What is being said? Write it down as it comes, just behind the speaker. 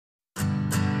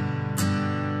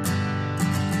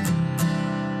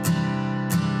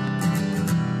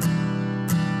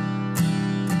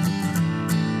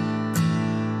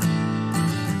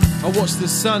watch the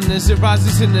sun as it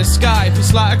rises in the sky. If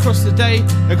it's light across the day,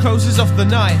 it closes off the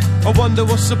night. I wonder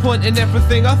what's the point in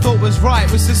everything I thought was right.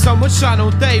 Wish the sun would shine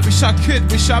all day, wish I could,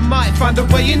 wish I might find a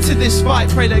way into this fight.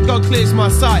 Pray that God clears my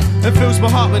sight and fills my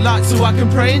heart with light, so I can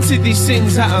pray into these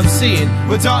things that I'm seeing.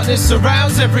 Where darkness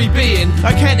surrounds every being,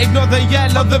 I can't ignore the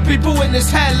yell of the people in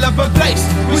this hell of a place.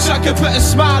 Wish I could put a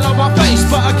smile on my face,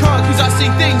 but I can't, cause I see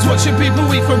things watching people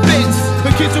eat from bins. The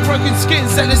kids with broken skin,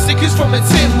 selling stickers from a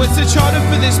tin. Went to China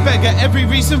for this beggar, every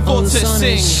reason for to sing. The sun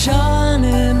is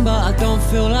shining, but I don't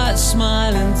feel like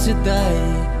smiling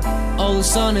today. Oh, the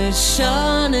sun is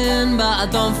shining, but I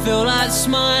don't feel like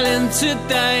smiling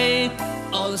today.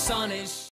 Oh, the sun is